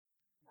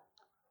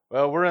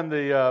Well, we're in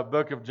the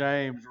book of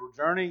James. We're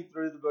journeying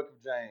through the book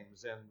of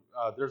James, and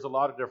there's a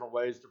lot of different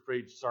ways to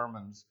preach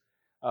sermons.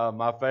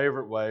 My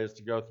favorite way is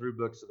to go through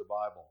books of the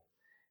Bible,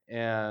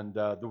 and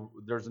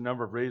there's a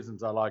number of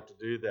reasons I like to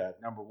do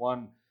that. Number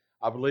one,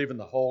 I believe in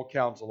the whole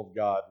counsel of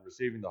God,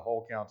 receiving the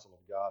whole counsel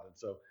of God, and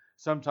so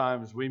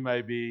sometimes we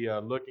may be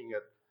looking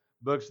at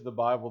books of the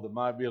Bible that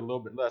might be a little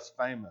bit less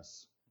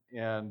famous,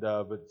 and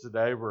but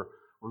today we're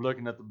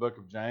looking at the book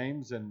of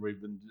James, and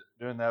we've been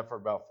doing that for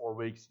about 4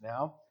 weeks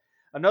now.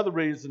 Another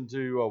reason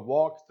to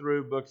walk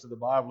through books of the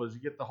Bible is you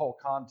get the whole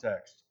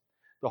context,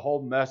 the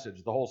whole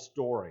message, the whole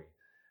story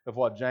of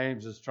what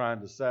James is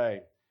trying to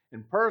say.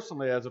 And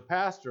personally, as a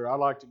pastor, I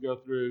like to go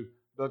through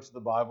books of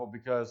the Bible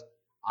because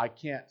I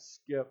can't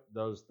skip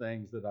those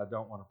things that I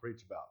don't want to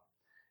preach about.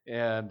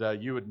 And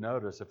you would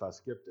notice if I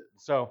skipped it.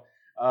 So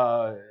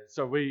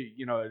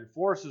it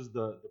forces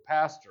the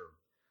pastor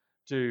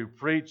to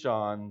preach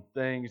on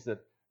things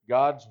that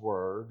God's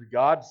word,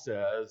 God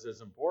says,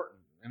 is important.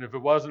 And if it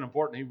wasn't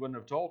important, he wouldn't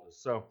have told us.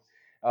 So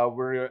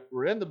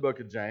we're in the book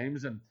of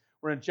James, and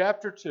we're in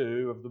chapter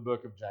 2 of the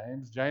book of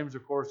James. James,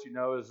 of course,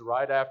 is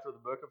right after the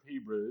book of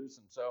Hebrews.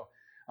 And so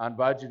I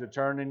invite you to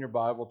turn in your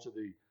Bible to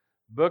the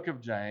book of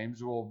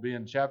James. We'll be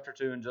in chapter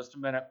 2 in just a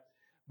minute.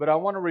 But I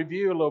want to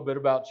review a little bit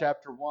about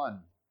chapter 1.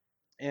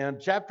 And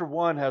chapter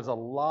 1 has a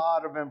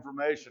lot of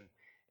information.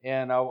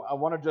 And I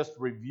want to just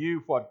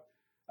review what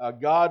how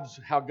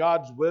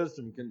God's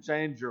wisdom can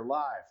change your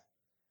life.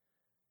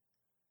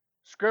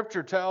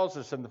 Scripture tells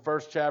us in the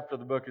first chapter of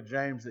the book of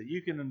James that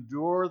you can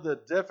endure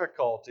the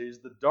difficulties,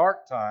 the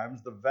dark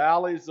times, the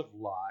valleys of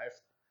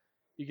life.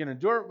 You can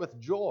endure it with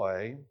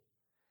joy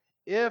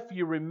if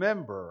you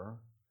remember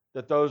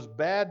that those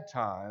bad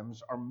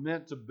times are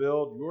meant to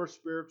build your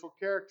spiritual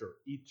character,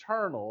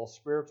 eternal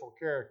spiritual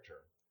character.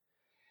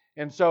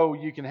 And so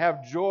you can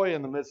have joy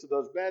in the midst of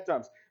those bad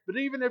times. But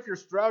even if you're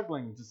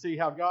struggling to see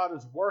how God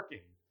is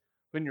working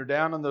when you're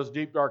down in those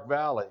deep, dark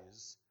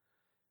valleys,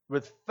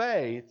 with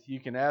faith,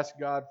 you can ask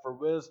God for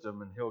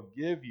wisdom, and he'll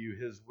give you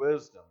his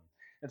wisdom.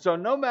 And so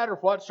no matter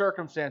what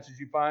circumstances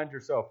you find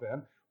yourself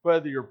in,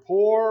 whether you're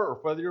poor or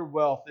whether you're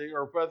wealthy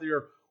or whether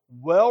you're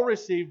well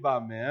received by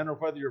men or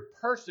whether you're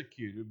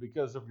persecuted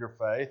because of your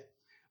faith,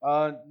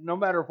 no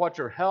matter what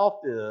your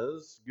health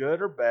is,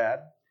 good or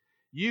bad,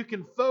 you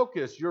can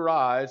focus your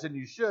eyes, and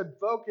you should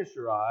focus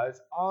your eyes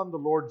on the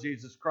Lord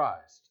Jesus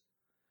Christ.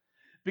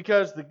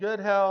 Because the good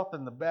health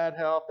and the bad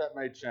health, that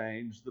may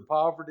change. The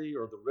poverty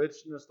or the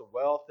richness, the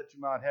wealth that you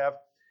might have,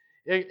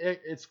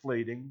 it's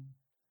fleeting.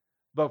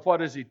 But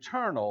what is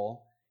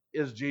eternal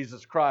is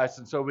Jesus Christ.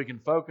 And so we can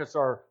focus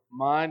our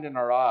mind and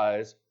our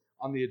eyes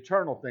on the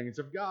eternal things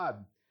of God.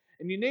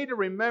 And you need to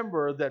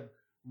remember that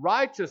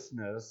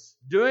righteousness,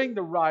 doing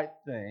the right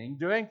thing,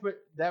 doing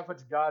that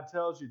which God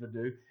tells you to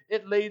do,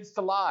 it leads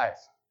to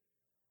life.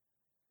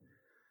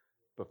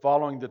 But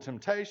following the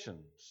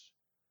temptations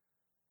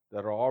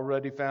that are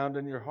already found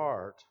in your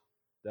heart,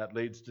 that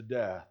leads to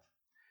death.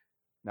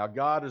 Now,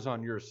 God is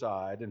on your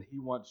side, and he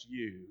wants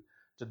you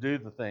to do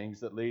the things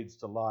that leads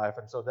to life.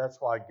 And so that's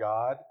why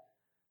God,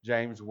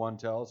 James 1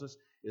 tells us,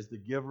 is the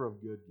giver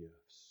of good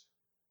gifts.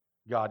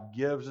 God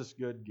gives us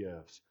good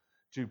gifts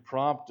to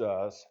prompt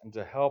us and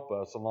to help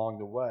us along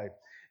the way.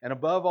 And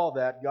above all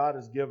that, God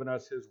has given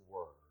us his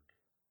word.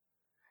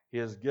 He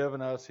has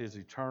given us his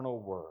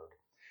eternal word.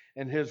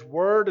 And his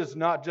word is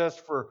not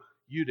just for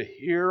you to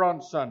hear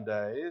on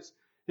Sundays.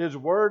 His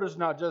word is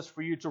not just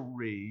for you to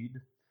read,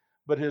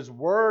 but his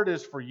word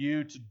is for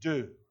you to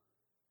do.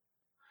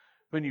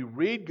 When you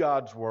read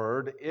God's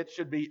word, it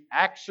should be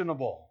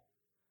actionable.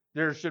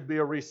 There should be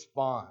a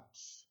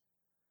response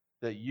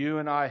that you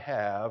and I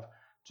have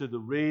to the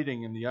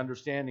reading and the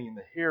understanding and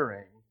the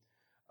hearing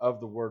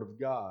of the word of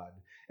God.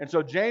 And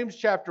so James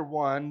chapter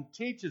 1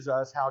 teaches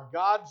us how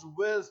God's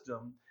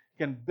wisdom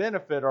can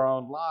benefit our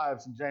own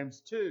lives, and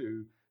James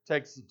 2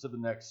 takes it to the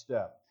next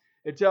step.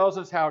 It tells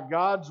us how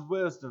God's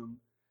wisdom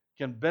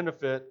can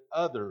benefit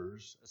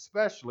others,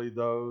 especially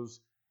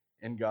those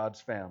in God's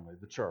family,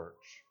 the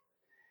church.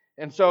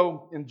 And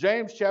so in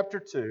James chapter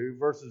 2,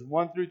 verses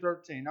 1 through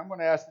 13, I'm going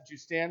to ask that you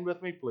stand with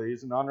me,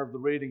 please, in honor of the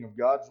reading of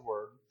God's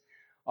word.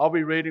 I'll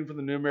be reading from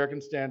the New American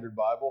Standard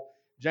Bible.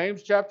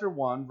 James chapter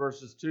 1,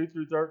 verses 2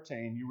 through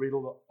 13. You read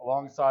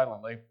along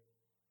silently.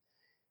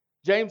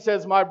 James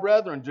says, "My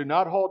brethren, do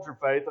not hold your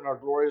faith in our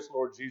glorious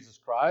Lord Jesus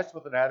Christ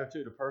with an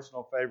attitude of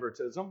personal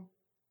favoritism.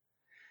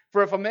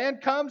 For if a man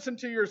comes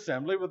into your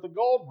assembly with a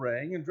gold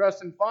ring and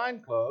dressed in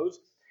fine clothes,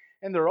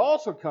 and there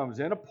also comes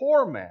in a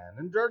poor man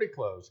in dirty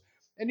clothes,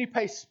 and you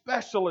pay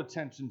special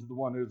attention to the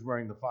one who's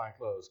wearing the fine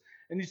clothes,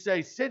 and you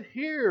say, 'Sit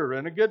here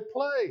in a good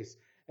place,'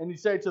 and you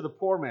say to the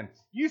poor man,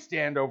 'You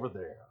stand over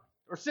there,'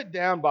 or 'Sit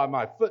down by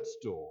my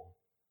footstool,'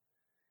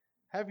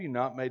 have you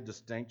not made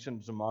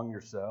distinctions among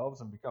yourselves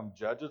and become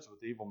judges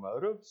with evil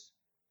motives?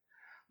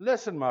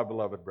 Listen, my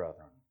beloved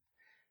brethren.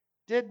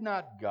 Did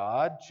not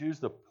God choose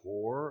the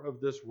poor of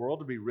this world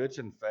to be rich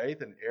in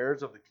faith and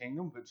heirs of the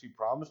kingdom which he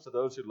promised to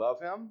those who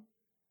love him?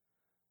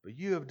 But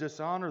you have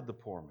dishonored the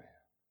poor man.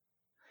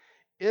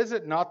 Is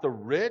it not the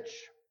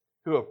rich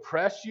who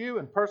oppress you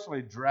and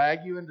personally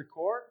drag you into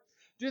court?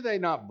 Do they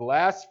not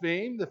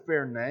blaspheme the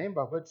fair name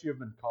by which you have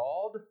been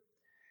called?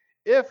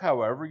 If,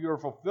 however, you are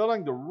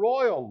fulfilling the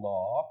royal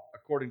law,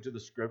 according to the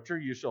Scripture,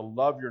 you shall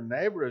love your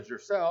neighbor as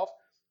yourself,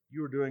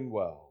 you are doing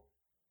well.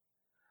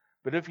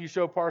 But if you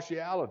show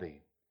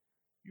partiality,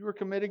 you are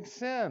committing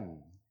sin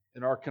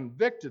and are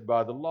convicted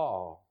by the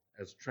law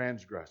as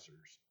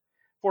transgressors.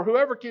 For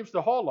whoever keeps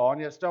the whole law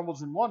and yet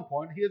stumbles in one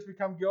point, he has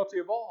become guilty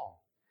of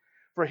all.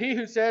 For he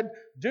who said,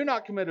 do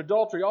not commit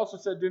adultery, also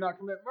said, do not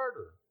commit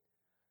murder.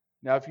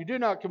 Now, if you do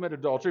not commit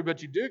adultery,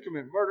 but you do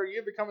commit murder,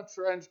 you become a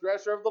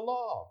transgressor of the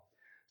law.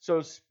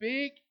 So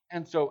speak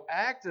and so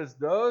act as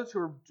those who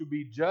are to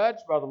be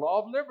judged by the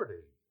law of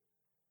liberty.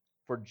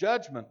 For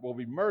judgment will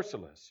be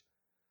merciless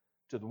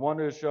to the one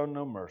who has shown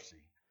no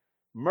mercy.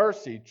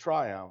 Mercy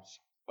triumphs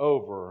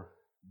over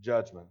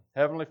judgment.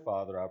 Heavenly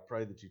Father, I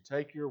pray that you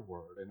take your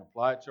word and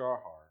apply it to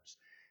our hearts.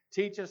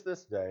 Teach us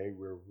this day.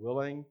 We're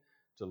willing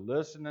to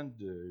listen and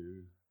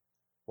do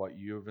what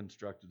you have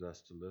instructed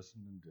us to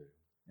listen and do.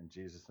 In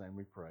Jesus' name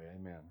we pray.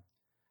 Amen.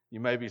 You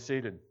may be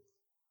seated.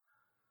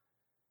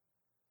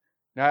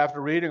 Now,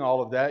 after reading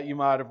all of that, you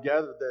might have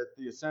gathered that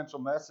the essential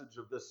message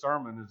of this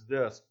sermon is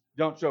this: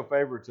 don't show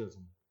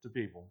favoritism to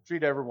people.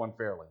 Treat everyone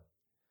fairly.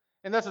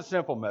 And that's a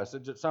simple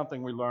message. It's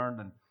something we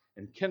learned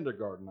in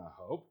kindergarten, I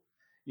hope.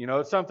 You know,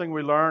 it's something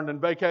we learned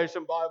in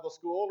vacation Bible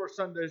school or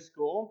Sunday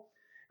school.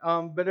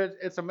 But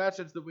it's a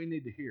message that we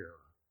need to hear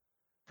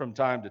from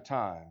time to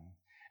time.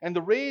 And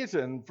the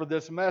reason for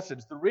this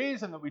message, the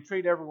reason that we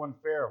treat everyone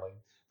fairly,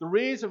 the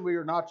reason we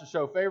are not to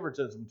show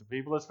favoritism to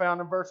people is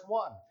found in verse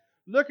 1.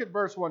 Look at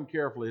verse 1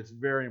 carefully. It's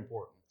very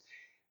important.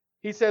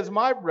 He says,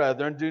 my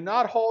brethren, do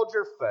not hold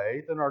your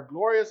faith in our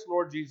glorious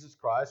Lord Jesus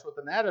Christ with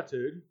an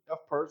attitude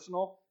of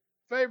personal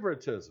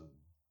favoritism.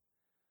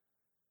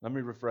 Let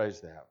me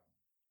rephrase that.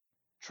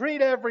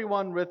 Treat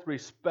everyone with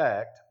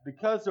respect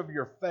because of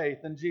your faith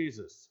in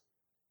Jesus.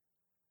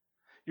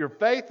 Your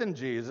faith in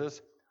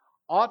Jesus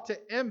ought to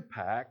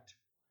impact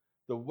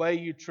the way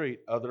you treat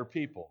other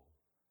people.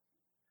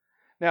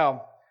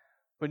 Now,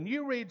 when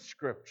you read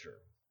Scripture,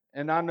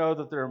 and I know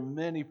that there are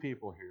many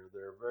people here that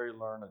are very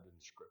learned in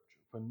Scripture.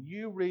 When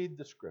you read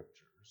the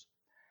Scriptures,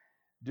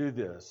 do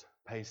this.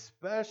 Pay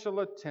special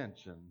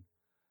attention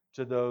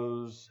to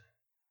those,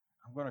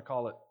 I'm going to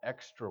call it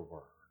extra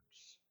words.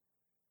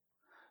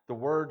 The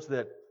words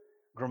that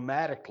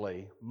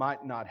grammatically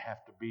might not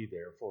have to be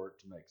there for it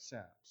to make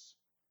sense.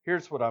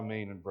 Here's what I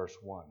mean in verse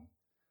 1.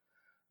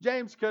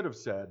 James could have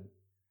said,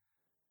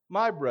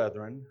 my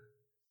brethren,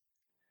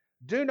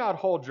 do not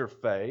hold your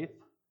faith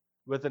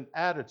with an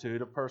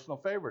attitude of personal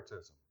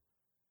favoritism.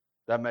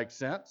 That makes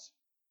sense?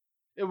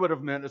 It would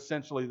have meant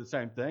essentially the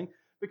same thing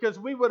because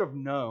we would have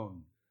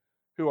known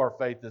who our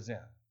faith is in.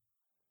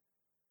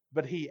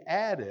 But he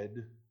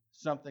added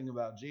something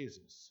about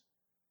Jesus.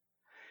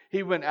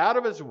 He went out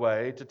of his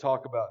way to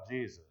talk about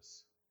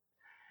Jesus.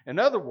 In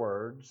other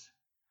words,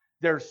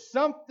 there's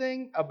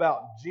something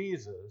about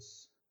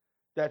Jesus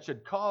that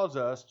should cause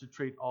us to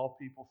treat all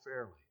people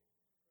fairly.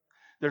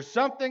 There's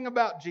something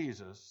about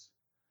Jesus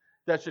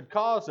that should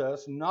cause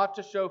us not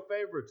to show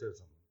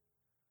favoritism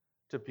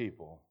to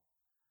people.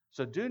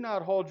 So do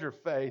not hold your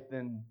faith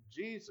in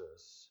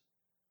Jesus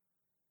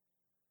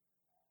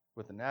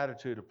with an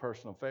attitude of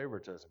personal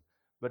favoritism.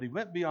 But he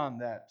went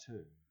beyond that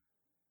too.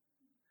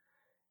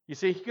 You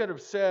see, he could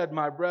have said,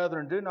 my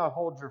brethren, do not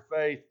hold your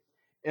faith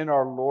in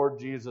our Lord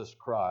Jesus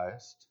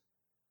Christ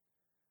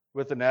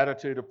with an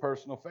attitude of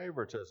personal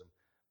favoritism.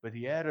 But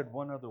he added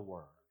one other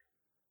word: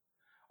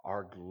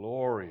 our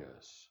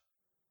glorious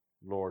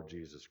Lord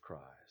Jesus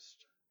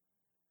Christ.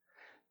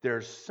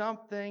 There's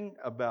something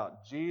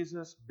about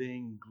Jesus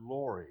being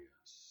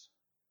glorious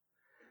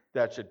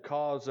that should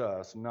cause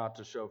us not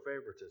to show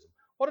favoritism.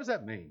 What does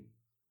that mean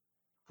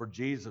for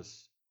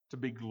Jesus to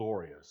be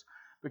glorious?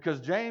 Because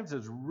James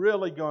is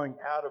really going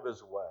out of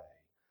his way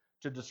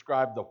to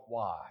describe the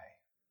why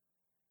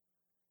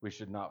we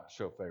should not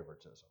show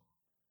favoritism.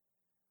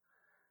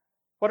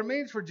 What it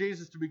means for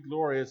Jesus to be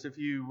glorious, if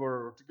you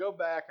were to go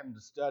back and to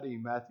study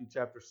Matthew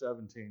chapter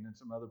 17 and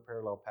some other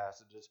parallel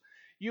passages,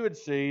 you would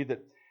see that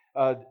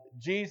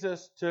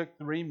Jesus took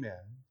three men,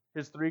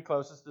 his three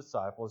closest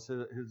disciples,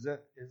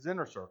 his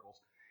inner circles.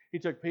 He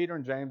took Peter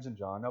and James and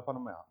John up on a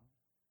mountain.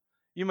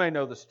 You may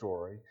know the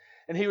story.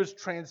 And he was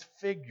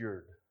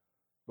transfigured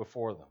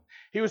before them.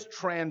 He was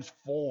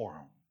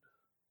transformed.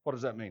 What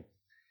does that mean?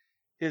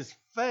 His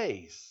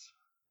face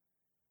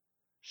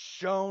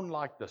shone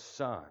like the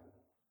sun,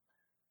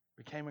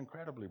 became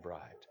incredibly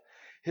bright.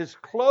 His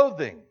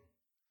clothing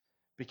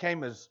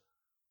became as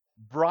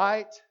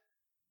bright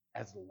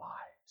as light.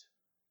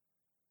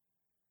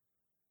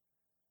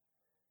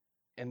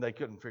 And they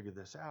couldn't figure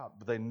this out,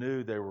 but they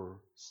knew they were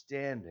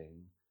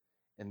standing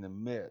in the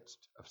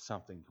midst of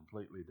something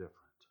completely different.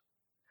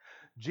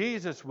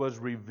 Jesus was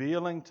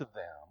revealing to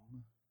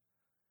them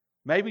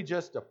maybe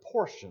just a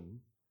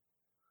portion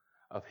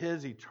of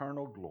his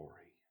eternal glory.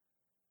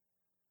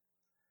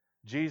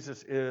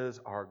 Jesus is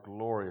our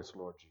glorious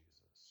Lord Jesus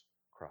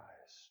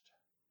Christ.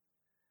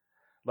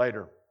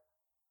 Later,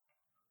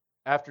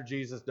 After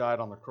Jesus died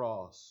on the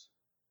cross,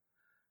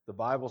 the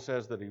Bible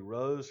says that he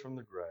rose from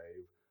the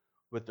grave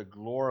with a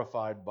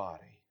glorified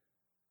body.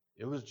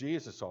 It was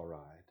Jesus, all right,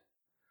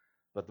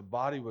 but the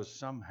body was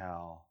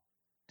somehow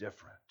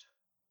different.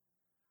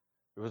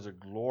 It was a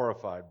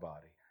glorified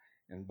body.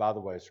 And by the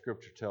way,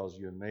 Scripture tells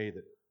you and me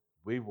that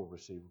we will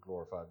receive a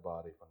glorified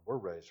body when we're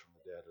raised from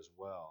the dead as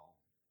well.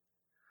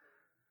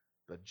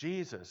 But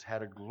Jesus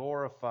had a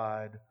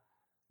glorified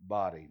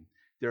body.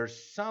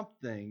 There's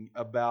something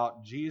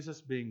about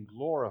Jesus being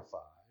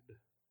glorified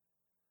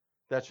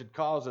that should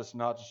cause us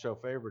not to show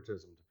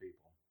favoritism to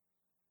people.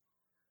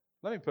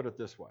 Let me put it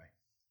this way.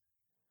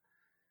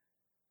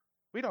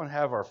 We don't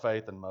have our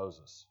faith in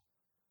Moses.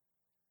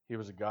 He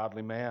was a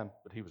godly man,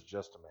 but he was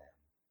just a man.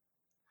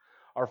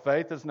 Our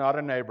faith is not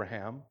in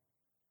Abraham.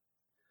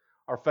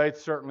 Our faith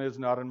certainly is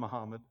not in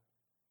Muhammad.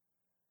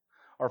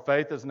 Our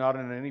faith is not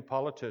in any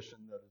politician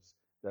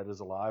that is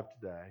alive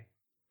today.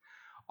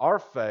 Our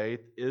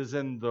faith is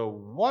in the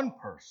one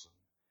person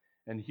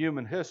in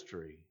human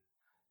history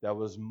that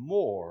was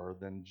more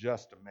than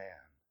just a man.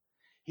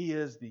 He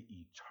is the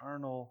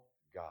eternal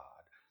God,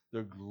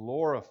 the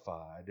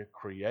glorified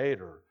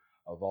creator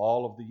of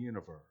all of the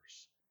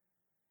universe.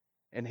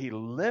 And he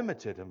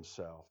limited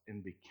himself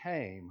and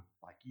became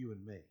like you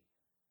and me.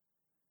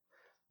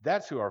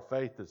 That's who our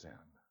faith is in.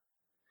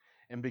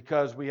 And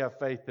because we have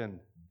faith in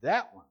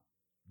that one,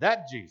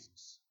 that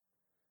Jesus,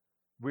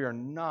 we are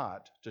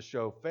not to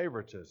show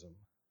favoritism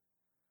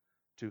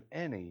to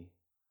any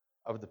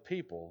of the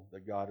people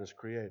that God has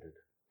created.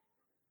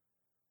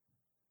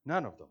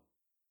 None of them.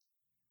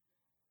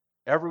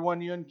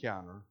 Everyone you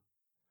encounter,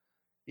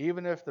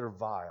 even if they're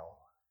vile,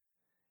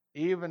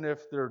 even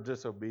if they're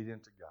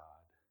disobedient to God,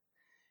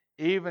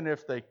 even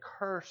if they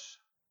curse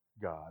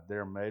God,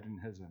 they're made in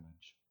His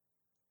image.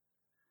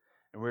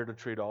 And we're to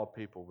treat all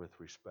people with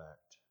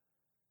respect.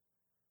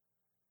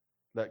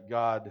 Let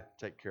God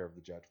take care of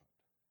the judgment.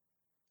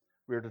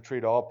 We're to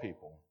treat all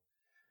people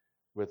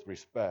with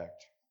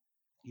respect.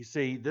 You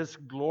see, this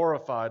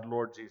glorified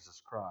Lord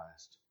Jesus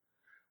Christ,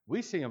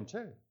 we see Him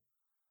too.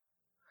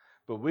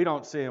 But we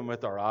don't see Him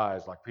with our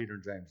eyes like Peter,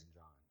 James, and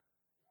John.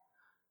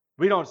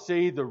 We don't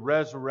see the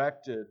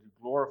resurrected,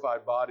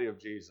 glorified body of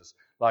Jesus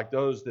like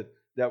those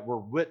that were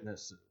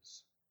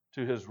witnesses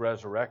to His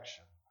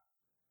resurrection.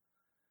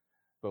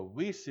 But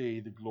we see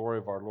the glory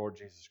of our Lord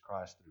Jesus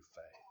Christ through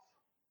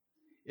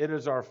faith. It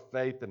is our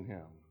faith in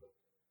Him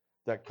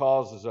that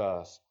causes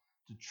us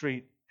to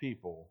treat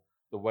people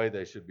the way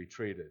they should be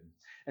treated.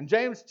 And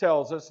James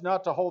tells us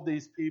not to hold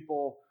these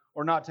people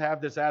or not to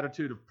have this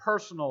attitude of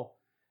personal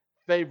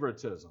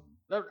favoritism.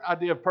 The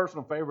idea of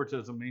personal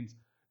favoritism means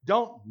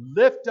don't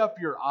lift up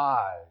your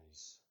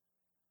eyes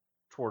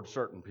towards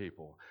certain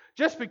people.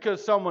 Just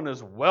because someone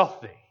is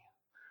wealthy,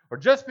 or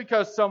just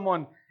because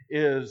someone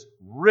is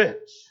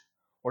rich,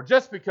 or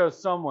just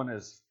because someone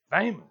is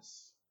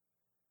famous,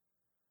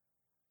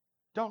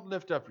 don't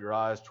lift up your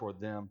eyes toward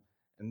them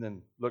and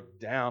then look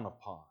down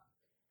upon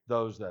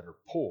those that are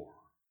poor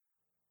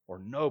or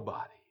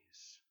nobodies.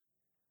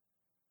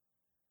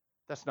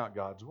 That's not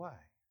God's way.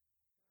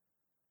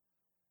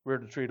 We're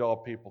to treat all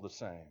people the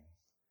same.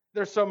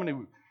 There's so many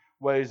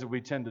ways that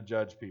we tend to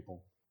judge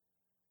people.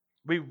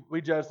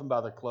 We judge them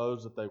by the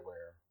clothes that they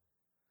wear,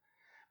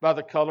 by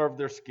the color of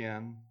their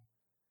skin,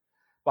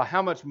 by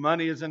how much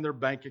money is in their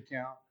bank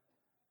account,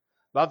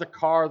 by the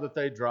car that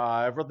they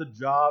drive or the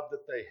job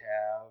that they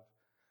have.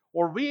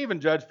 Or we even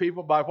judge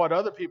people by what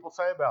other people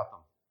say about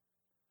them.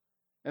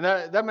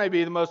 And that may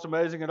be the most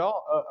amazing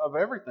of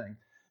everything,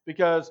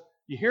 because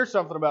you hear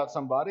something about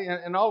somebody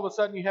and all of a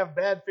sudden you have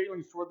bad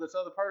feelings toward this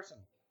other person.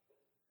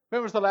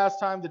 When was the last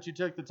time that you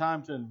took the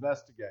time to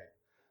investigate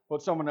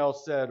what someone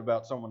else said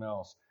about someone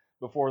else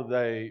before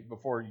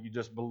you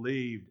just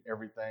believed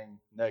everything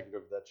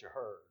negative that you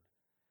heard?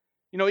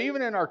 You know,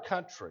 even in our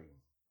country,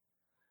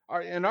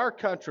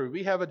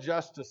 we have a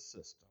justice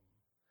system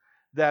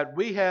that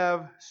we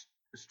have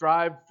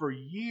strived for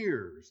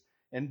years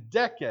and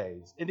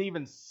decades and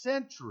even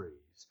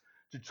centuries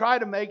to try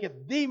to make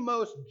it the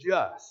most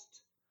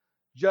just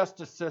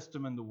justice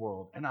system in the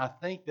world. And I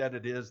think that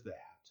it is that.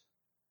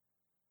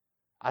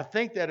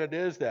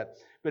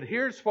 But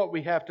here's what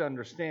we have to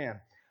understand.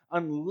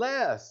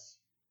 Unless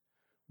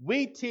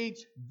we teach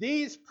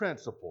these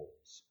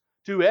principles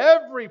to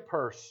every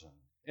person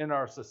in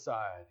our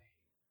society,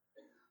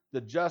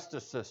 the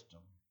justice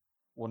system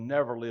will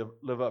never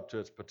live up to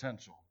its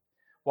potential.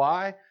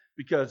 Why?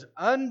 Because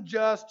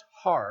unjust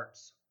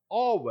hearts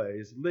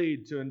always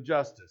lead to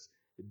injustice.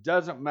 It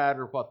doesn't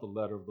matter what the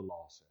letter of the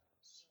law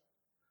says.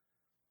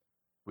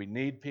 We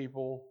need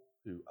people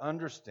who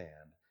understand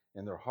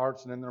in their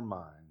hearts and in their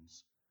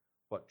minds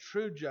what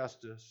true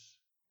justice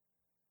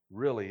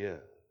really is.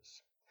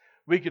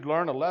 We could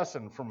learn a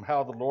lesson from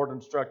how the Lord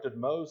instructed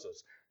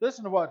Moses.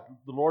 Listen to what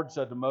the Lord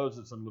said to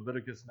Moses in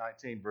Leviticus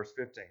 19, verse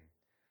 15.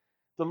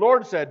 The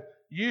Lord said,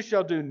 "You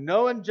shall do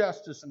no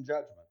injustice in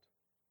judgment.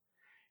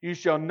 You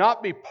shall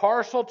not be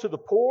partial to the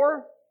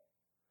poor,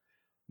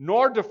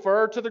 nor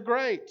defer to the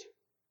great,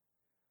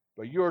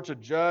 but you are to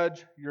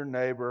judge your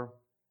neighbor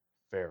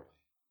fairly."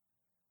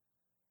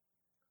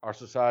 our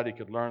society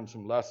could learn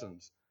some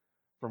lessons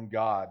from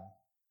God.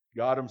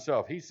 God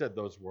himself, he said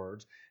those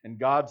words, and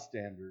God's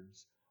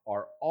standards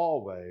are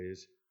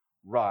always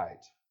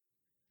right.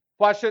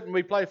 Why shouldn't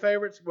we play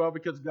favorites? Well,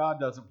 because God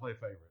doesn't play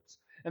favorites.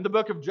 In the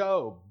book of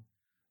Job,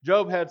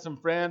 Job had some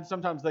friends.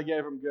 Sometimes they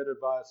gave him good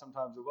advice,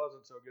 sometimes it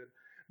wasn't so good.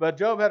 But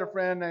Job had a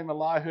friend named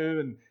Elihu,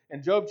 and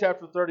in Job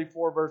chapter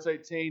 34, verse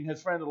 18,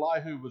 his friend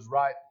Elihu was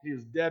right. He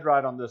was dead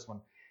right on this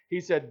one.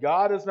 He said,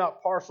 God is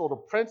not partial to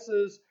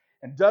princes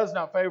and does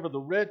not favor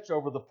the rich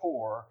over the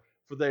poor,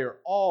 for they are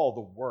all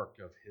the work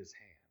of his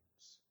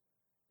hands.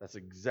 That's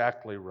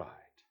exactly right.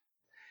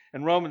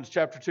 In Romans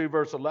chapter 2,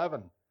 verse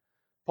 11,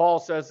 Paul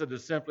says it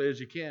as simply as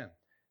you can.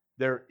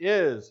 There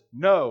is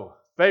no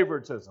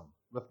favoritism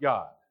with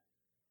God.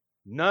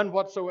 None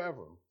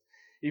whatsoever.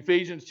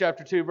 Ephesians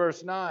chapter 2,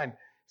 verse 9.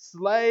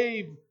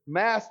 Slave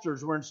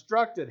masters were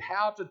instructed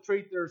how to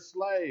treat their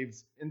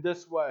slaves in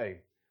this way.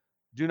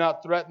 Do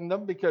not threaten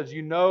them, because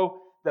you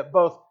know that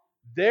both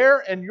their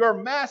and your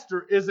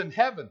master is in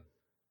heaven,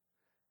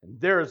 and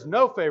there is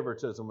no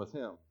favoritism with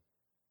him.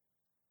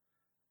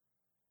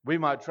 We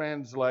might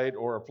translate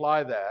or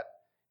apply that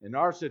in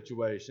our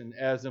situation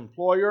as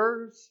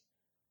employers.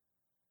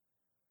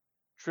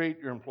 Treat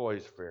your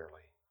employees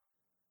fairly,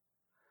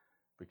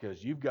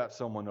 because you've got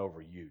someone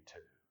over you too.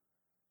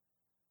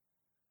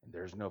 And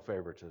there's no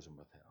favoritism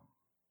with him.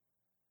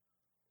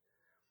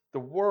 The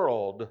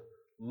world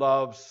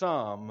loves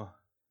some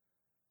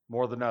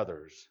more than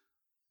others.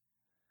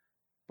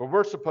 But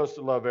we're supposed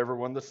to love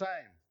everyone the same.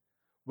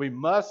 We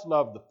must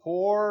love the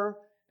poor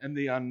and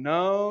the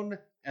unknown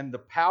and the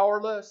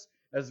powerless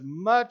as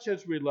much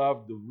as we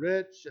love the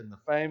rich and the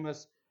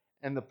famous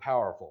and the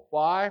powerful.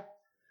 Why?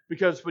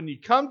 Because when you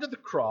come to the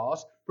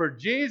cross, for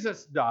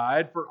Jesus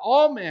died for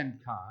all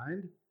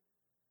mankind,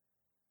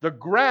 the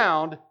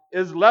ground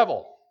is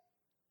level.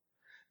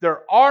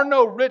 There are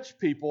no rich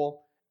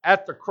people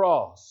at the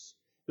cross.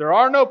 There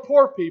are no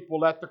poor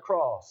people at the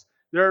cross.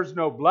 There's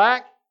no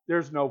black,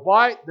 there's no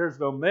white, there's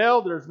no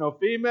male, there's no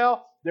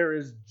female. There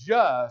is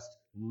just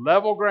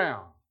level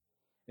ground.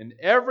 And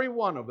every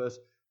one of us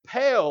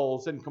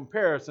pales in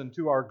comparison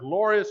to our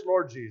glorious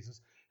Lord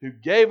Jesus, who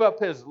gave up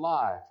his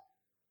life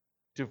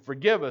to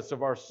forgive us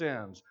of our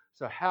sins.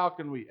 So how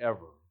can we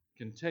ever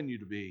continue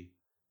to be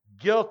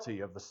guilty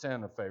of the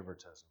sin of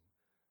favoritism?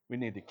 We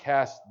need to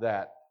cast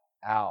that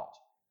out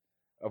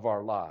of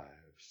our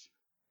lives.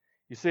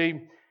 You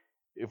see,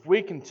 if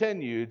we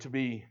continue to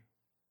be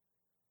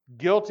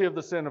guilty of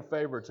the sin of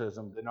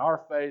favoritism, then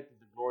our faith in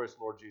the glorious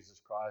Lord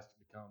Jesus Christ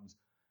becomes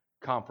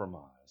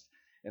compromised,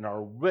 and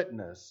our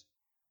witness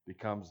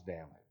becomes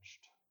damaged.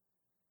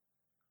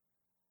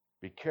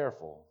 Be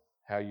careful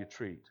how you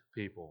treat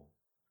people.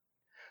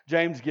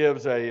 James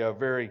gives a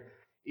very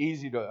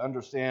easy to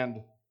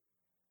understand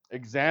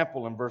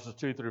example in verses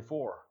 2 through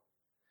 4.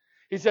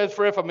 He says,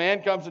 for if a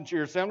man comes into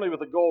your assembly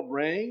with a gold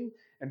ring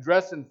and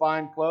dressed in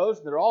fine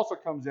clothes, there also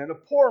comes in a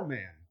poor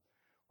man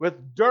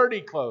with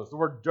dirty clothes. The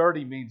word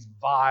dirty means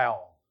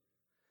vile.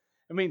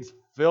 It means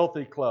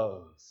filthy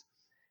clothes.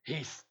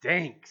 He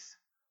stinks,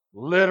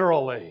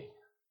 literally.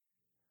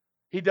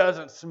 He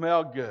doesn't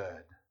smell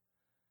good.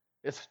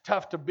 It's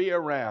tough to be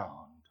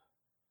around.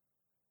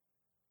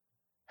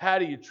 How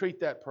do you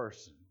treat that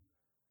person?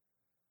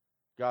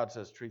 God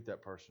says treat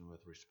that person with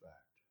respect.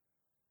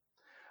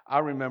 I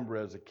remember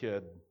as a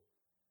kid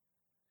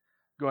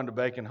going to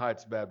Bacon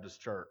Heights Baptist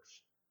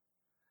Church.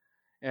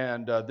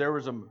 And there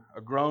was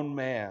a grown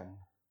man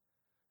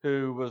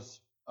who was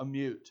a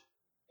mute.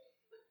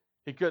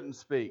 He couldn't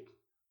speak.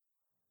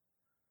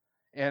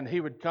 And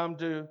he would come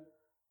to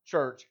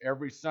church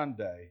every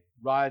Sunday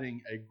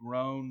riding a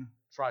grown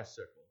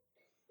tricycle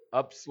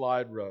up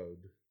Slide Road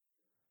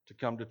to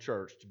come to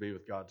church to be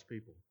with God's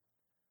people.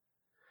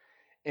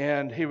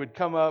 And he would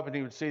come up and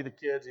he would see the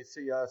kids. He'd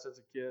see us as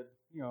a kid,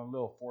 a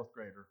little fourth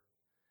grader.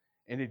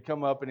 And he'd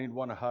come up and he'd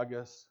want to hug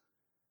us.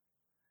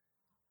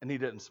 And he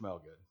didn't smell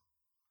good.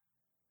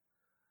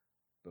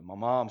 But my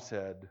mom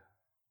said,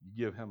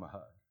 you give him a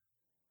hug.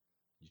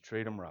 You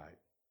treat him right.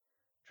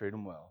 Treat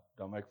him well.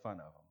 Don't make fun of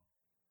him.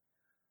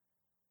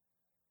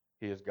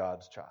 He is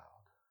God's child.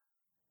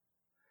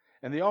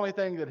 And the only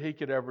thing that he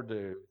could ever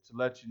do to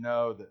let you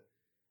know that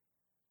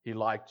he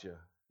liked you,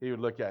 he would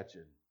look at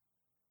you and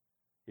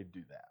he'd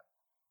do that.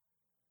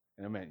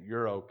 And it meant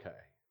you're okay.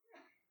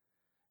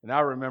 And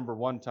I remember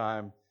one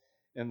time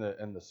in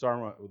the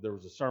sermon, there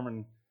was a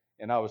sermon,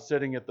 and I was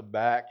sitting at the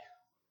back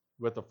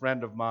with a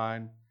friend of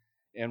mine,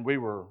 and we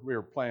were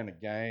playing a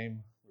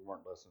game. We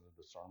weren't listening to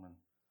the sermon.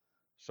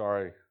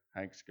 Sorry,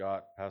 Hank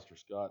Scott, Pastor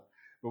Scott.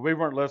 But we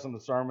weren't listening to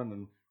the sermon,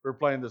 and we were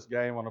playing this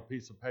game on a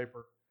piece of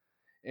paper.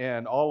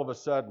 And all of a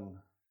sudden,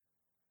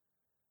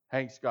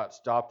 Hank Scott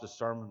stopped his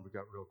sermon. We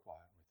got real quiet.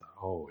 We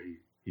thought, oh,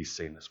 he's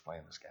seen us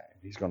playing this game.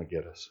 He's going to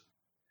get us.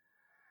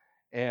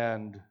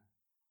 And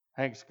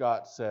Hank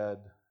Scott said,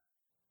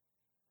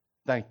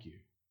 thank you.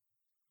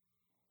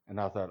 And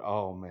I thought,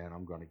 oh, man,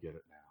 I'm going to get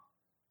it now.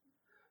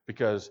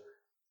 Because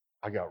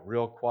I got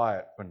real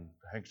quiet when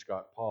Hank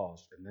Scott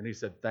paused. And then he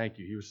said, thank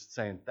you. He was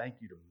saying, thank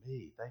you to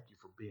me. Thank you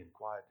for being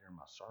quiet during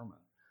my sermon.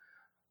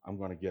 I'm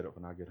going to get it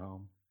when I get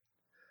home.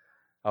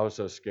 I was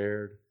so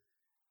scared.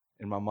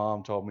 And my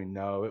mom told me,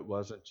 no, it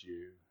wasn't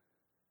you.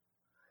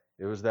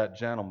 It was that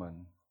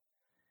gentleman.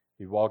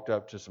 He walked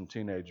up to some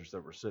teenagers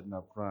that were sitting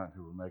up front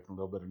who were making a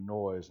little bit of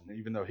noise. And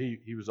even though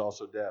he was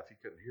also deaf, he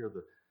couldn't hear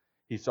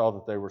he saw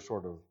that they were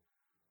sort of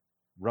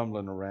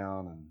rumbling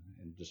around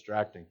and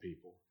distracting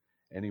people.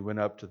 And he went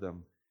up to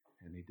them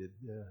and he did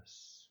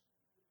this.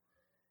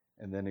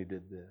 And then he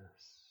did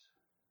this.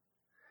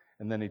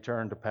 And then he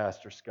turned to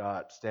Pastor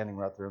Scott, standing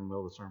right there in the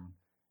middle of the sermon,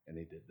 and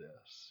he did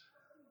this.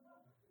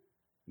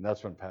 And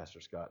that's when Pastor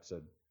Scott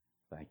said,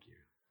 thank you.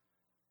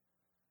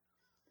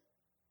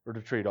 We're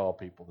to treat all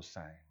people the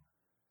same.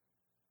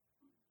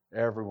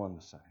 Everyone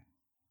the same.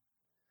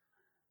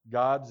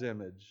 God's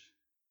image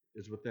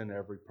is within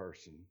every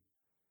person,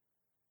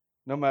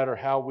 no matter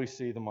how we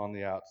see them on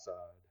the outside.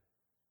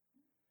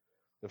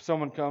 If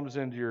someone comes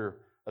into your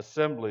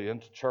assembly,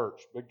 into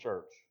church, big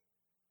church,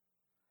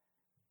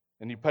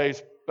 and you pay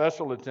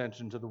special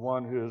attention to the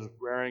one who is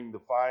wearing the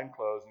fine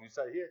clothes, and you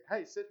say,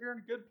 hey, sit here in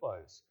a good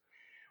place.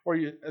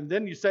 And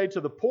then you say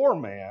to the poor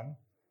man,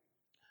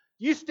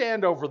 you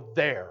stand over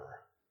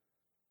there,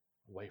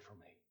 away from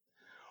me.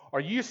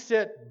 Or you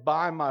sit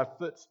by my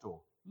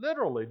footstool.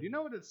 Literally, do you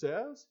know what it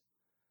says?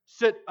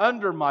 Sit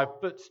under my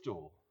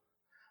footstool.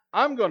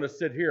 I'm going to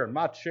sit here in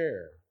my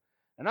chair,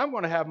 and I'm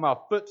going to have my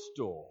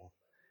footstool,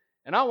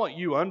 and I want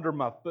you under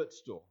my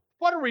footstool.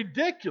 What a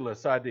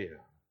ridiculous idea.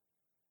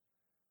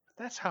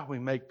 But that's how we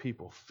make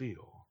people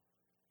feel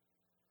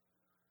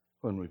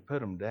when we put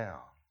them down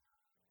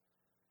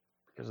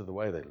because of the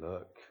way they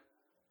look,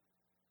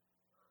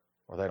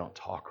 or they don't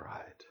talk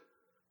right,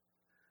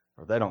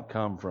 or they don't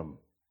come from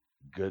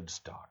good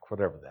stock,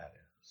 whatever that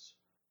is.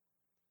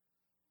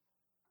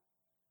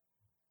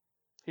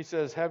 He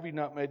says, have you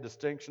not made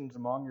distinctions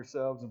among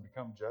yourselves and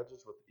become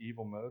judges with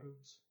evil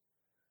motives?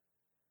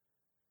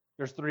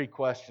 There's 3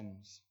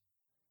 questions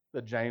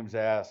that James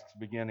asks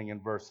beginning in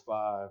verse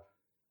 5.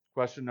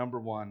 Question number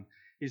 1.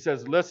 He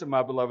says, listen,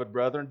 my beloved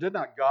brethren, did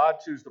not God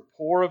choose the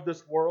poor of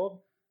this world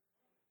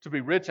to be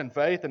rich in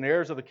faith and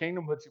heirs of the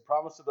kingdom which he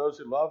promised to those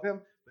who love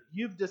him? But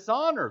you've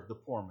dishonored the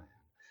poor man.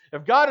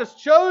 If God has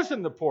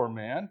chosen the poor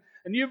man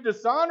and you've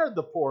dishonored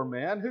the poor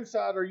man, whose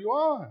side are you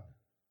on?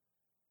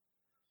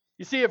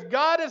 You see, if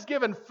God has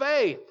given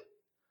faith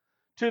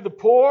to the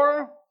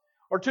poor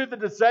or to the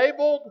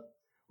disabled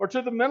or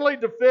to the mentally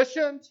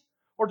deficient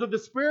or to the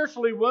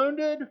spiritually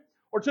wounded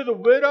or to the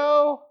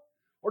widow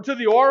or to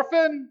the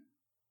orphan,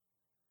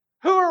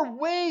 who are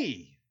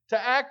we to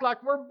act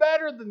like we're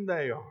better than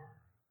they are?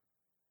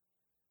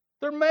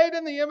 They're made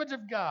in the image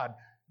of God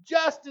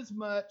just as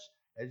much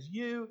as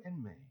you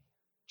and me.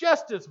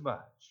 Just as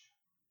much.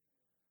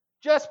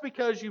 Just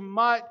because you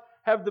might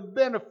have the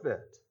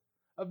benefit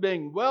of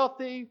being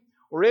wealthy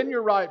or in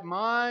your right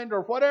mind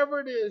or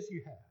whatever it is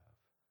you have,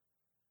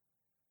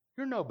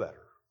 you're no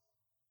better.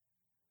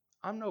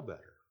 I'm no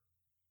better.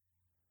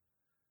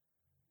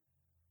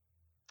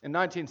 In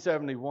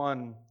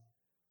 1971, a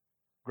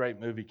great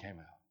movie came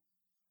out.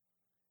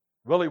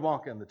 Willy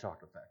Wonka and the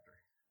Chocolate Factory.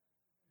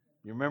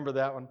 You remember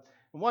that one?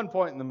 At one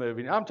point in the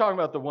movie, I'm talking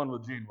about the one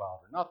with Gene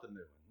Wilder, not the new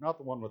one, not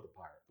the one with the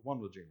pirate, the one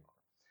with Gene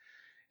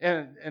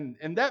Wilder. And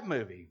in that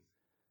movie,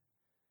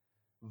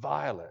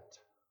 Violet,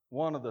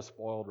 one of the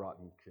spoiled,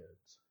 rotten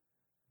kids,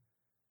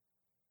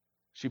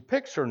 she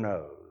picks her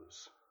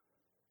nose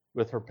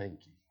with her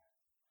pinky,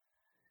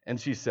 and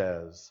she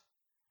says,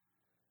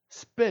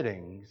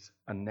 spitting's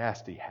a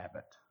nasty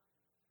habit.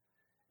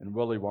 And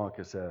Willy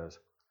Wonka says,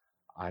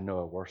 I know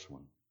a worse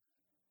one.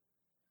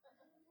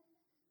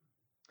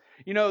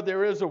 You know,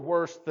 there is a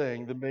worse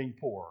thing than being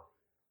poor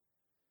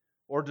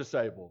or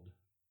disabled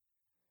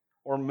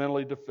or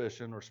mentally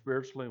deficient or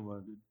spiritually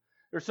wounded.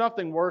 There's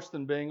something worse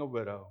than being a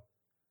widow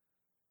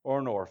or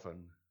an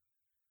orphan.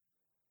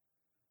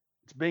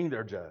 It's being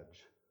their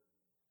judge.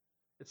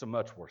 It's a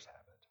much worse habit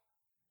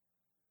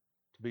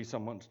to be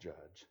someone's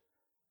judge.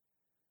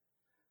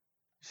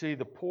 See,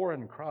 the poor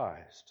in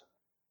Christ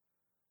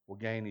will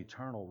gain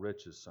eternal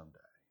riches someday.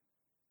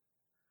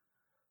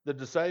 The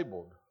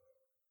disabled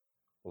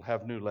will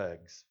have new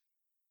legs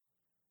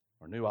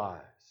or new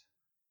eyes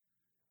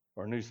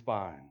or a new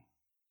spine.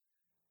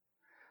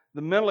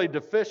 The mentally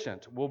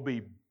deficient will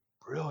be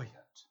brilliant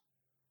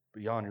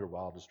beyond your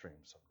wildest dreams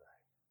someday.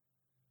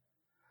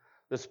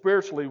 The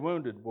spiritually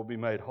wounded will be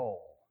made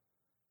whole.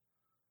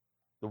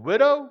 The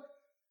widow,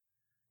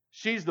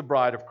 she's the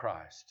bride of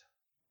Christ.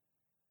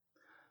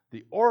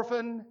 The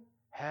orphan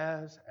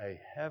has a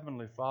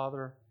heavenly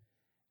Father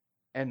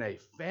and a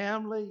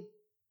family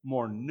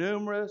more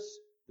numerous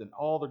than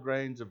all the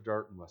grains of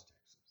dirt in West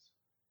Texas.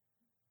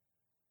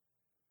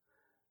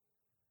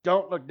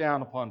 Don't look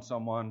down upon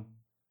someone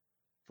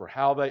for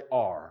how they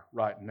are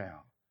right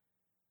now.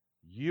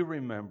 You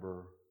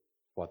remember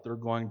what they're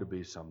going to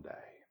be someday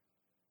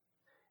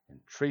and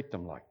treat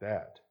them like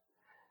that.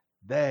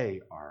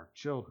 They are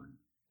children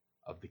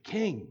of the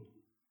King.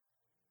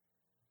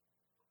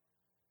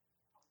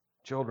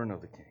 Children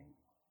of the King.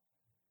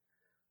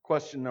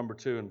 Question number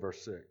 2 in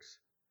verse 6.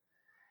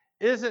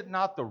 Is it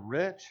not the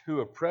rich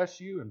who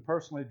oppress you and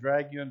personally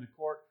drag you into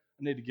court?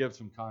 I need to give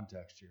some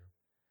context here.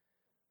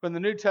 When the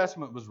New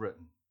Testament was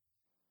written,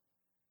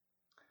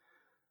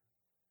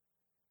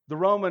 the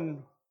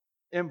Roman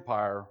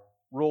Empire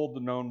ruled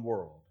the known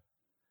world.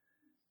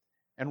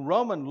 And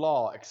Roman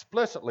law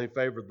explicitly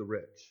favored the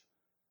rich.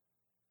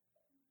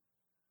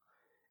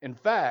 In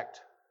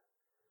fact,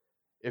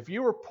 if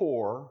you were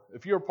poor,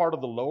 if you were part of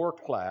the lower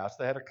class,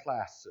 they had a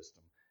class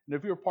system. And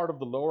if you were part of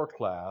the lower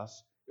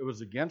class, it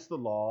was against the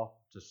law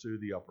to sue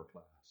the upper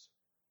class.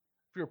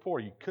 If you were poor,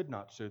 you could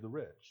not sue the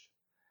rich.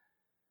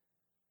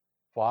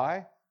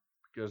 Why?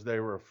 Because they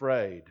were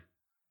afraid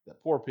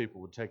that poor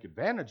people would take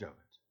advantage of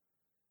it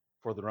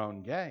for their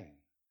own gain.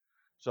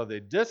 So they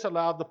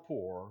disallowed the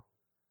poor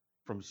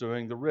from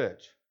suing the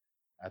rich.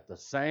 At the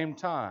same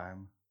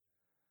time,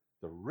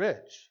 the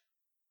rich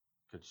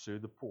could sue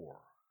the poor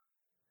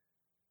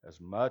as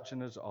much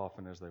and as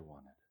often as they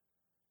wanted.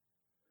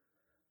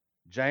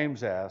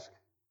 James asked,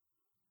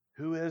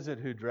 who is it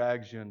who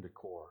drags you into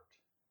court?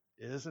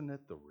 Isn't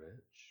it the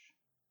rich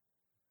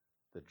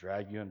that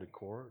drag you into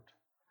court?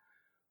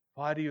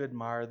 Why do you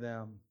admire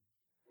them?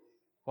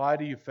 Why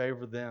do you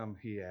favor them,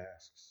 he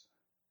asks.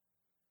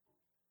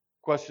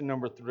 Question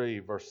number 3,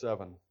 verse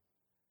 7.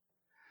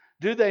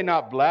 Do they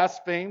not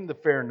blaspheme the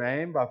fair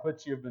name by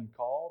which you have been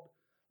called?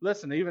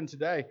 Listen, even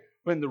today,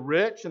 when the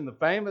rich and the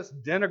famous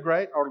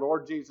denigrate our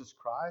Lord Jesus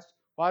Christ,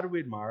 why do we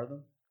admire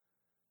them?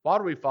 Why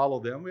do we follow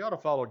them? We ought to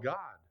follow God.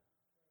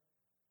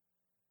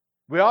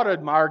 We ought to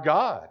admire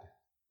God.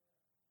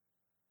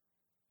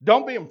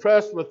 Don't be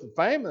impressed with the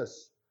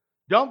famous.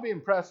 Don't be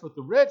impressed with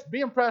the rich. Be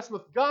impressed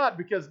with God,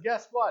 because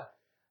guess what?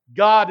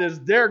 God is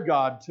their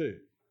God too.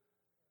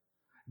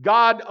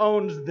 God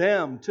owns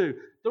them too.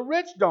 The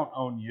rich don't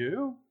own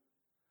you.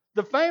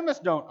 The famous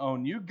don't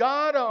own you.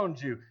 God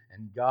owns you,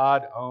 and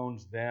God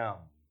owns them.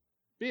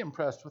 Be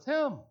impressed with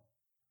Him.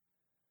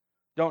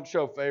 Don't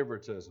show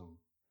favoritism.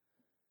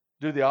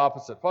 Do the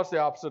opposite. What's the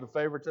opposite of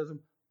favoritism?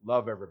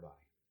 Love everybody.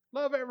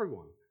 Love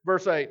everyone.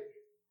 Verse 8.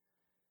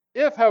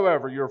 If,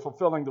 however, you're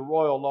fulfilling the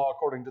royal law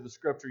according to the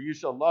Scripture, you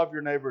shall love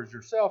your neighbor as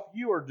yourself,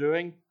 you are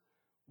doing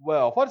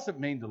well. What does it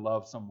mean to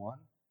love someone?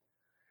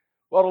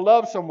 Well, to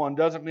love someone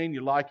doesn't mean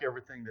you like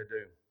everything they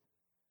do.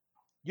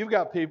 You've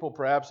got people,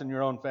 perhaps in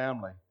your own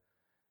family,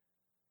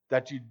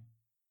 that you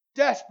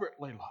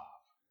desperately love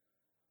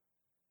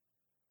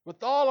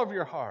with all of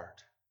your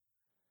heart.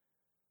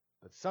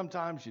 But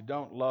sometimes you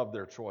don't love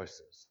their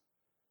choices.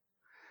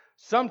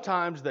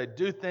 Sometimes they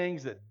do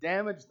things that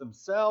damage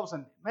themselves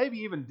and maybe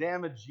even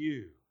damage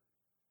you.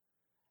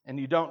 And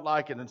you don't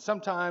like it. And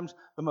sometimes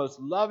the most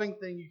loving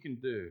thing you can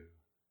do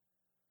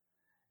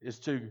is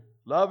to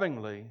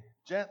lovingly,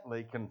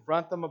 gently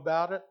confront them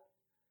about it,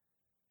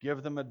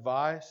 give them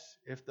advice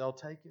if they'll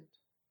take it.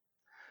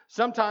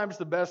 Sometimes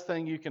the best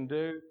thing you can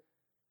do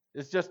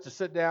is just to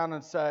sit down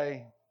and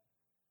say,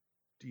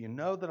 do you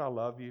know that I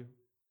love you?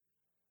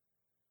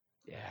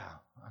 Yeah,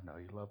 I know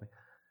you love me.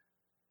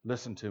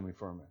 Listen to me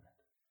for a minute.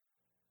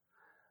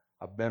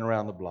 I've been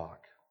around the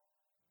block.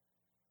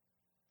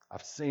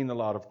 I've seen a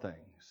lot of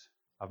things.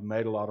 I've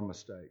made a lot of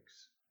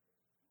mistakes.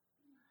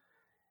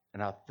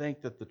 And I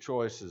think that the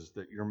choices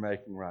that you're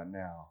making right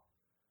now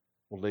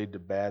will lead to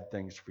bad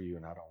things for you,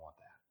 and I don't want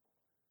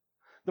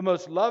that. The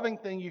most loving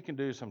thing you can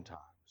do sometimes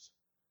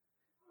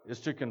is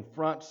to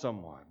confront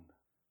someone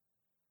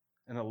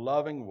in a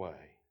loving way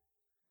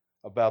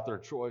about their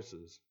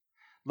choices.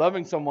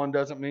 Loving someone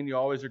doesn't mean you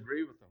always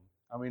agree with them.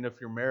 I mean, if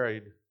you're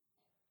married,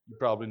 you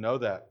probably know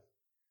that,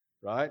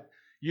 right?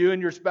 You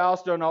and your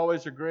spouse don't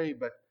always agree,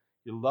 but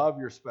you love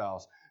your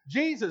spouse.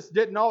 Jesus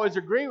didn't always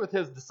agree with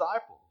his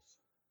disciples,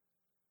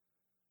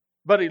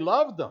 but he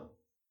loved them.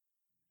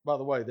 By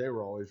the way, they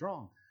were always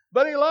wrong.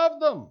 But he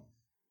loved them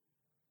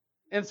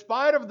in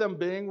spite of them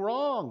being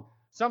wrong,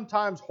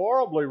 sometimes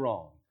horribly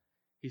wrong.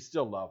 He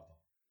still loved them.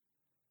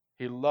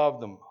 He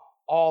loved them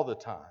all the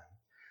time.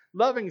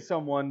 Loving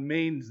someone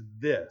means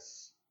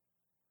this.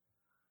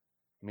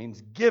 It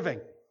means giving.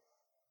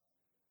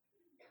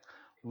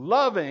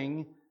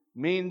 Loving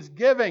means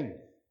giving.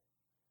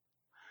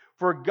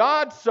 For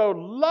God so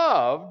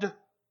loved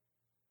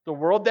the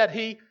world that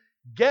He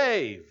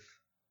gave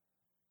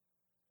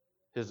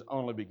His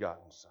only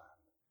begotten Son,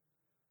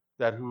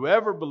 that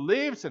whoever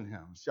believes in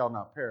Him shall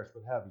not perish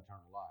but have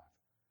eternal life.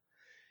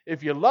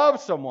 If you love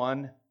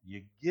someone,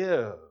 you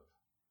give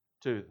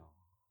to them.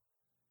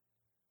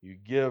 You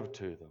give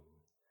to them.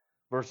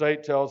 Verse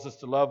 8 tells us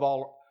to love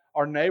all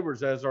our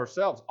neighbors as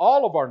ourselves,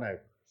 all of our neighbors.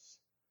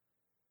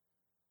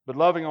 But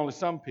loving only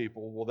some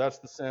people, well, that's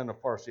the sin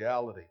of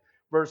partiality.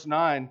 Verse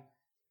 9,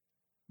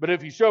 but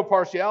if you show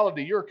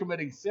partiality, you're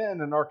committing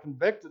sin and are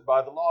convicted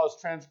by the law as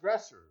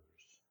transgressors.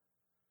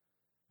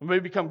 And we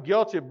become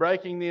guilty of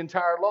breaking the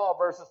entire law.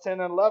 Verses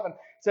 10 and 11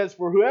 says,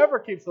 for whoever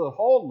keeps the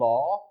whole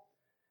law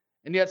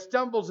and yet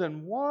stumbles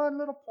in one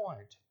little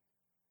point,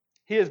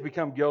 he has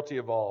become guilty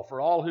of all.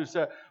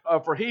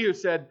 For he who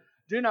said,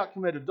 do not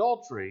commit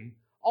adultery,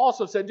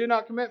 also said, do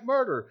not commit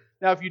murder.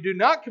 Now, if you do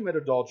not commit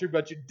adultery,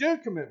 but you do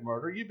commit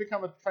murder, you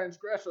become a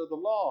transgressor of the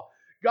law.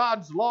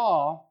 God's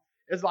law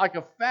is like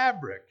a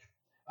fabric,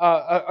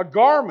 a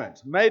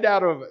garment made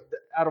out of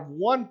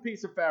one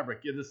piece of fabric.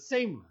 It is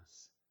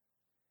seamless.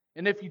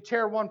 And if you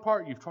tear one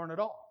part, you've torn it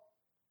all.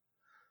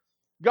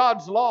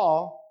 God's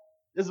law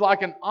is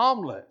like an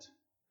omelet.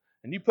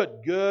 And you put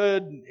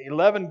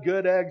 11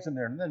 good eggs in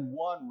there, and then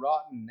one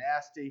rotten,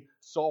 nasty,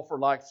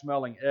 sulfur-like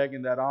smelling egg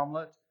in that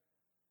omelet.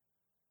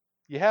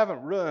 You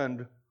haven't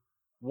ruined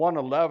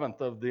 1/11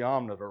 of the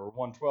omelet or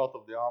 1/12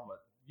 of the omelet.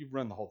 You've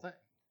ruined the whole thing.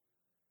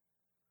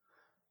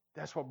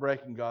 That's what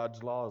breaking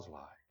God's law is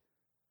like.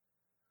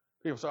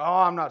 People say, oh,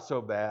 I'm not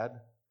so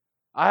bad.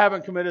 I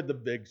haven't committed the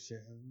big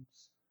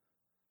sins.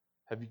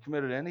 Have you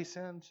committed any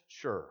sins?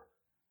 Sure.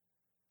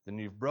 Then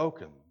you've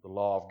broken the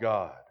law of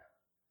God.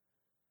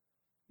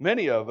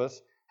 Many of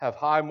us have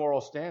high moral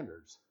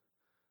standards.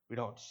 We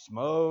don't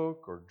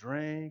smoke or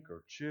drink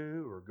or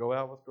chew or go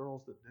out with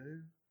girls that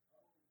do.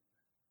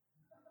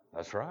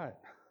 That's right.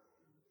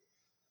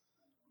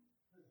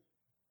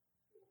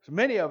 So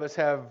many of us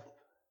have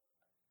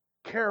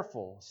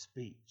careful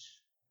speech.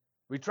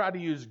 We try to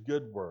use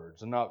good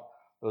words and not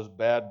those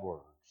bad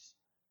words.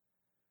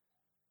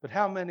 But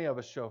how many of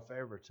us show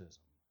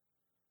favoritism?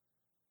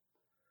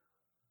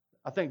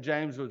 I think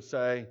James would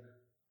say,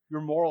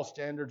 your moral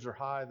standards are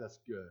high, that's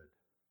good.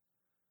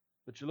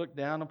 But you look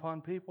down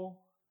upon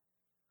people,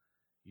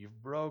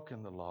 you've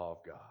broken the law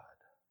of God.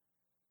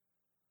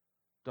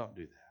 Don't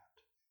do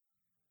that.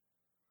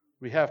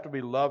 We have to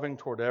be loving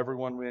toward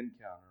everyone we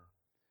encounter.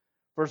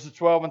 Verses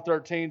 12 and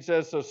 13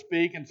 says, so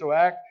speak and so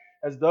act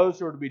as those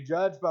who are to be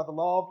judged by the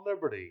law of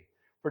liberty.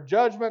 For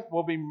judgment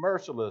will be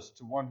merciless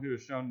to one who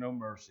has shown no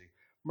mercy.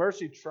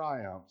 Mercy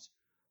triumphs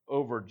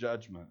over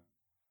judgment.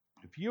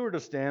 If you were to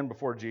stand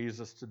before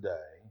Jesus today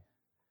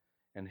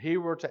and he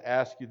were to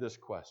ask you this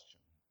question,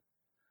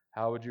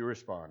 how would you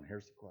respond?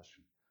 Here's the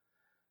question.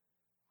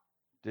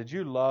 Did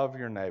you love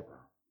your neighbor?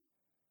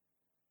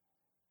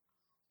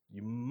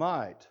 You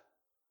might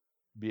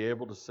be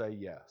able to say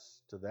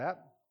yes to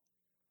that.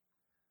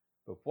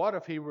 But what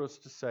if he was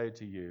to say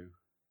to you,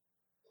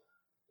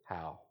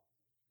 how?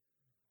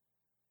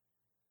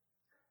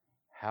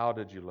 How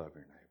did you love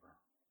your neighbor?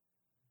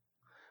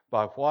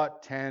 By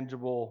what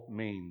tangible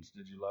means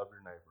did you love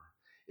your neighbor?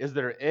 Is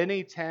there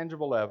any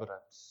tangible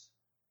evidence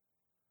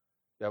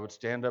that would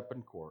stand up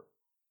in court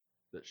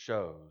that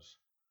shows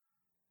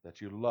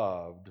that you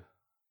loved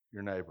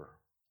your neighbor?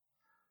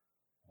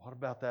 What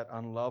about that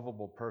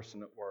unlovable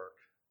person at work?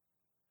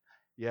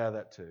 Yeah,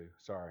 that too.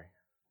 Sorry.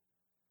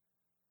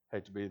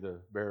 Hate to be the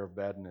bearer of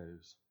bad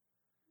news.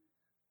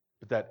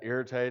 But that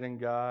irritating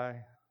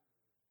guy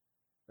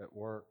at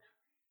work,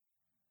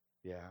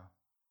 yeah.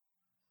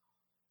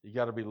 You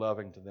got to be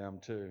loving to them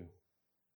too.